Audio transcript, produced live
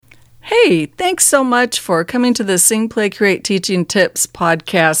Hey, thanks so much for coming to the Sing, Play, Create Teaching Tips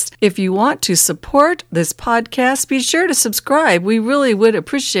podcast. If you want to support this podcast, be sure to subscribe. We really would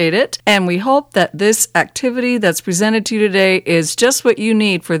appreciate it. And we hope that this activity that's presented to you today is just what you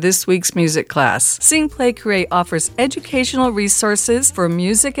need for this week's music class. Sing, Play, Create offers educational resources for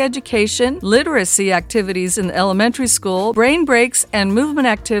music education, literacy activities in elementary school, brain breaks, and movement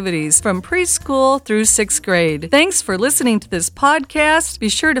activities from preschool through 6th grade. Thanks for listening to this podcast. Be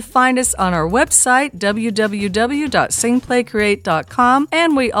sure to find us on our website, www.singplaycreate.com,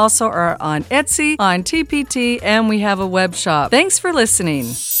 and we also are on Etsy, on TPT, and we have a web shop. Thanks for listening.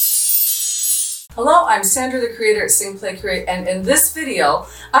 Hello, I'm Sandra, the creator at Sing, Play, Create, and in this video,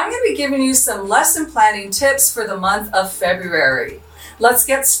 I'm going to be giving you some lesson planning tips for the month of February. Let's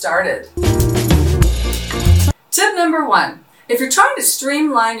get started. Tip number 1. If you're trying to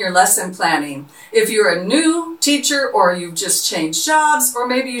streamline your lesson planning, if you're a new teacher or you've just changed jobs, or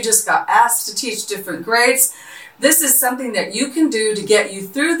maybe you just got asked to teach different grades, this is something that you can do to get you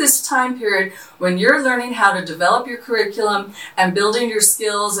through this time period when you're learning how to develop your curriculum and building your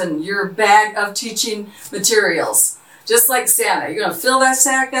skills and your bag of teaching materials. Just like Santa, you're going to fill that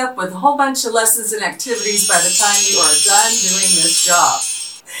sack up with a whole bunch of lessons and activities by the time you are done doing this job.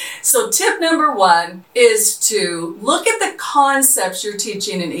 So tip number 1 is to look at the concepts you're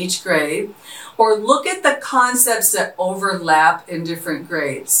teaching in each grade, or look at the concepts that overlap in different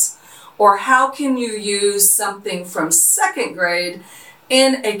grades. Or how can you use something from 2nd grade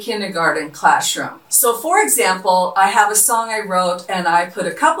in a kindergarten classroom? So for example, I have a song I wrote and I put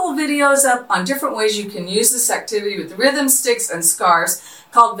a couple of videos up on different ways you can use this activity with rhythm sticks and scarves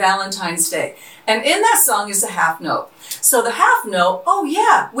called Valentine's Day. And in that song is a half note. So the half note, oh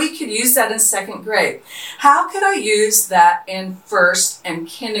yeah, we could use that in 2nd grade. How could I use that in 1st and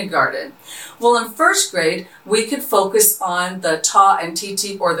kindergarten? Well, in 1st grade, we could focus on the ta and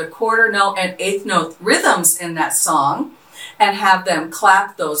tt, or the quarter note and 8th note rhythms in that song, and have them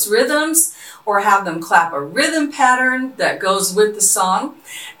clap those rhythms, or have them clap a rhythm pattern that goes with the song.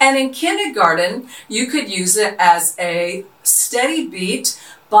 And in kindergarten, you could use it as a steady beat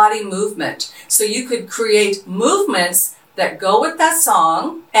body movement. So you could create movements that go with that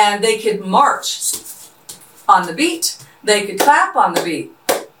song, and they could march on the beat. They could clap on the beat.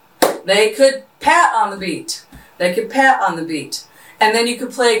 They could pat on the beat. They could pat on the beat. And then you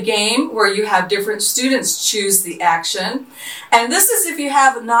could play a game where you have different students choose the action. And this is if you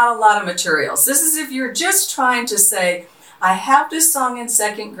have not a lot of materials. This is if you're just trying to say, I have this song in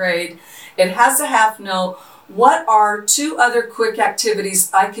 2nd grade. It has a half note. What are 2 other quick activities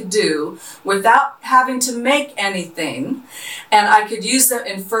I could do without having to make anything? And I could use them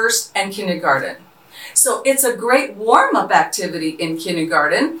in 1st and kindergarten. So it's a great warm-up activity in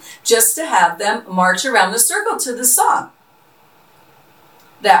kindergarten just to have them march around the circle to the song.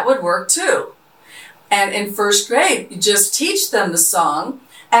 That would work too. And in 1st grade, you just teach them the song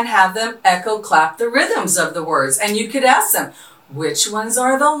and have them echo clap the rhythms of the words. And you could ask them, which ones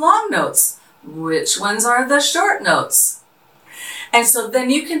are the long notes? Which ones are the short notes? And so then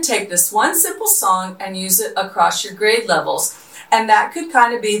you can take this one simple song and use it across your grade levels. And that could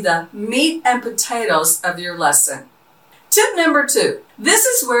kind of be the meat and potatoes of your lesson. Tip number 2. This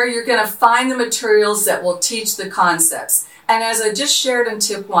is where you're going to find the materials that will teach the concepts. And as I just shared in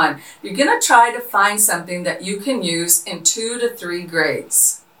tip 1, you're going to try to find something that you can use in 2 to 3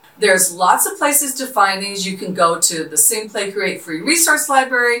 grades. There's lots of places to find these. You can go to the Sing, Play, Create free resource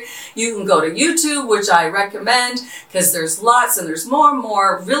library. You can go to YouTube, which I recommend, because there's lots and there's more and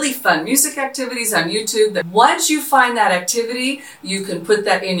more really fun music activities on YouTube. That once you find that activity, you can put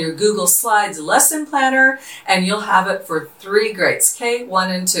that in your Google Slides lesson planner, and you'll have it for 3 grades, K,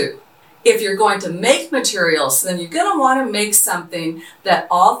 1, and 2. If you're going to make materials, then you're going to want to make something that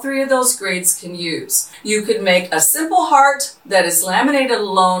all 3 of those grades can use. You could make a simple heart that is laminated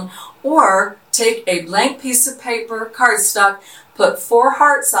alone, or take a blank piece of paper, cardstock, put 4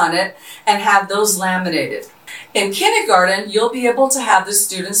 hearts on it, and have those laminated. In kindergarten, you'll be able to have the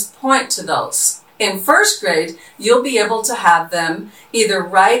students point to those. In 1st grade, you'll be able to have them either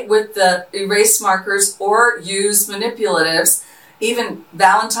write with the erase markers or use manipulatives, even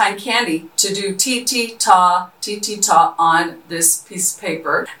Valentine candy, to do ta on this piece of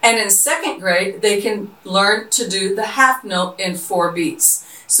paper. And in 2nd grade, they can learn to do the half note in 4 beats.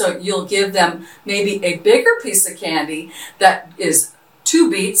 So you'll give them maybe a bigger piece of candy that is 2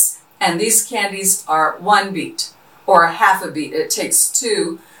 beats, and these candies are 1 beat or a half a beat. It takes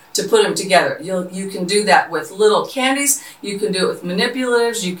 2 to put them together. You can do that with little candies. You can do it with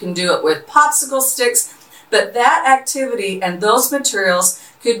manipulatives. You can do it with popsicle sticks. But that activity and those materials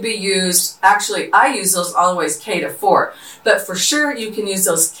could be used, actually I use those all the way K to 4, but for sure you can use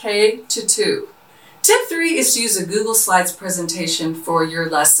those K to 2. Tip 3 is to use a Google Slides presentation for your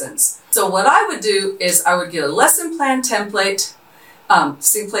lessons. So what I would do is I would get a lesson plan template.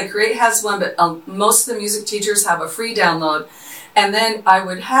 Sing Play Create has one, but most of the music teachers have a free download. And then I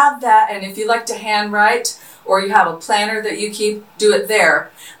would have that, and if you like to handwrite or you have a planner that you keep, do it there.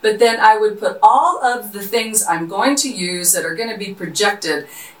 But then I would put all of the things I'm going to use that are going to be projected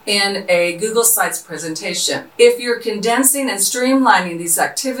in a Google Slides presentation. If you're condensing and streamlining these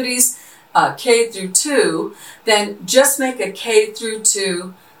activities, K through 2, then just make a K through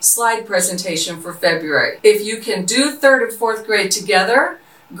 2 slide presentation for February. If you can do 3rd and 4th grade together,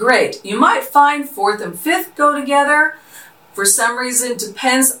 great. You might find 4th and 5th go together. For some reason,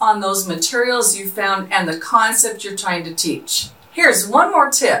 depends on those materials you found and the concept you're trying to teach. Here's one more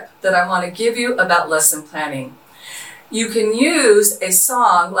tip that I want to give you about lesson planning. You can use a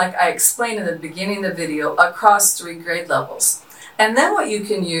song, like I explained in the beginning of the video, across 3 grade levels. And then what you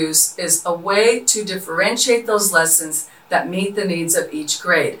can use is a way to differentiate those lessons that meet the needs of each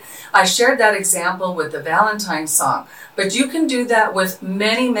grade. I shared that example with the Valentine song, but you can do that with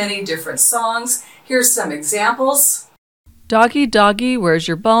many, many different songs. Here's some examples. Doggy, doggy, where's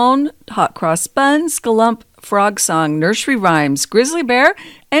your bone? Hot cross bun, Skalump, frog song, nursery rhymes, grizzly bear,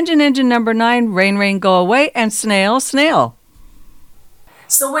 engine, engine number 9, rain, rain, go away, and snail, snail.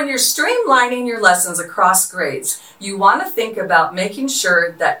 So when you're streamlining your lessons across grades, you want to think about making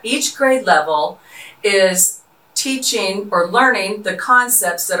sure that each grade level is teaching or learning the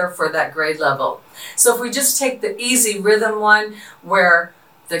concepts that are for that grade level. So if we just take the easy rhythm one, where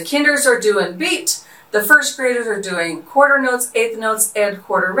the kinders are doing beat, the 1st graders are doing quarter notes, 1/8 notes, and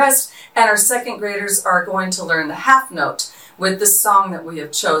quarter rest, and our 2nd graders are going to learn the half note with the song that we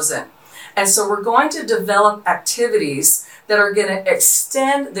have chosen. And so we're going to develop activities that are going to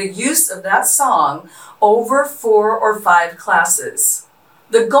extend the use of that song over 4 or 5 classes.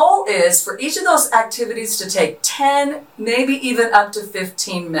 The goal is for each of those activities to take 10, maybe even up to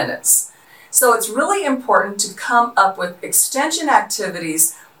 15 minutes. So it's really important to come up with extension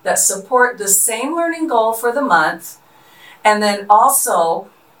activities that support the same learning goal for the month, and then also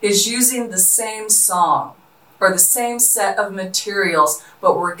is using the same song or the same set of materials,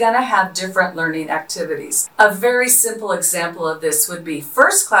 but we're going to have different learning activities. A very simple example of this would be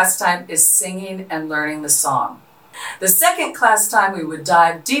 1st class time is singing and learning the song. The 2nd class time we would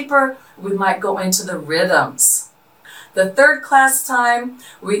dive deeper, we might go into the rhythms. The 3rd class time,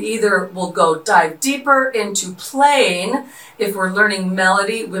 we either will go dive deeper into playing. If we're learning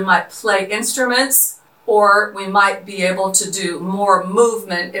melody, we might play instruments, or we might be able to do more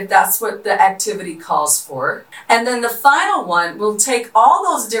movement if that's what the activity calls for. And then the final one, we'll take all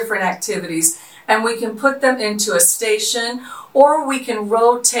those different activities and we can put them into a station, or we can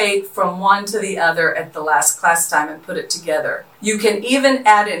rotate from one to the other at the last class time and put it together. You can even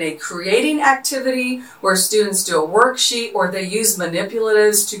add in a creating activity where students do a worksheet, or they use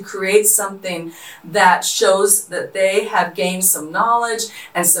manipulatives to create something that shows that they have gained some knowledge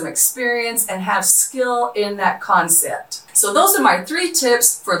and some experience and have skill in that concept. So those are my 3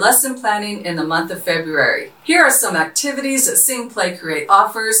 tips for lesson planning in the month of February. Here are some activities that Sing Play Create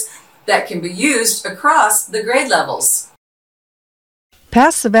offers that can be used across the grade levels.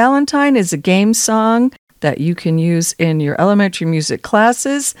 Pass the Valentine is a game song that you can use in your elementary music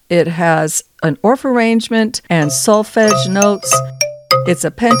classes. It has an Orff arrangement and solfege notes. It's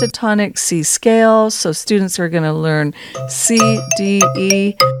a pentatonic C scale, so students are going to learn C, D,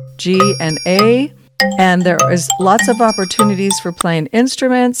 E, G, and A. And there is lots of opportunities for playing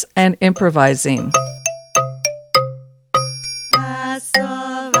instruments and improvising. Pass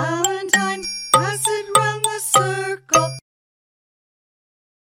the Valentine, pass it round the circle.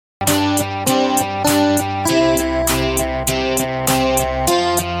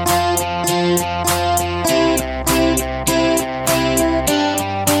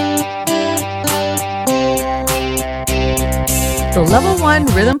 So Level 1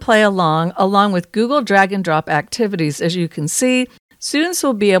 Rhythm Play along with Google Drag and Drop activities. As you can see, students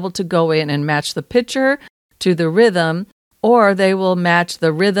will be able to go in and match the picture to the rhythm, or they will match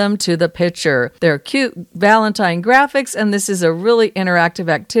the rhythm to the picture. They're cute Valentine graphics, and this is a really interactive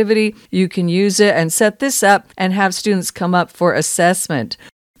activity. You can use it and set this up and have students come up for assessment.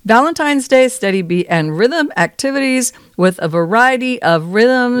 Valentine's Day steady beat and rhythm activities with a variety of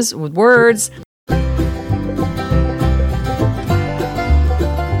rhythms with words.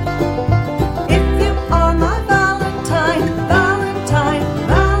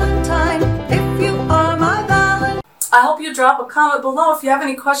 I hope you drop a comment below if you have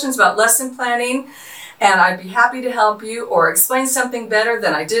any questions about lesson planning and I'd be happy to help you or explain something better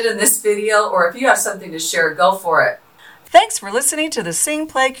than I did in this video, or if you have something to share, go for it. Thanks for listening to the Sing,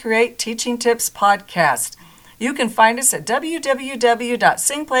 Play, Create Teaching Tips podcast. You can find us at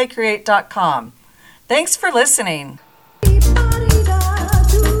www.singplaycreate.com. Thanks for listening.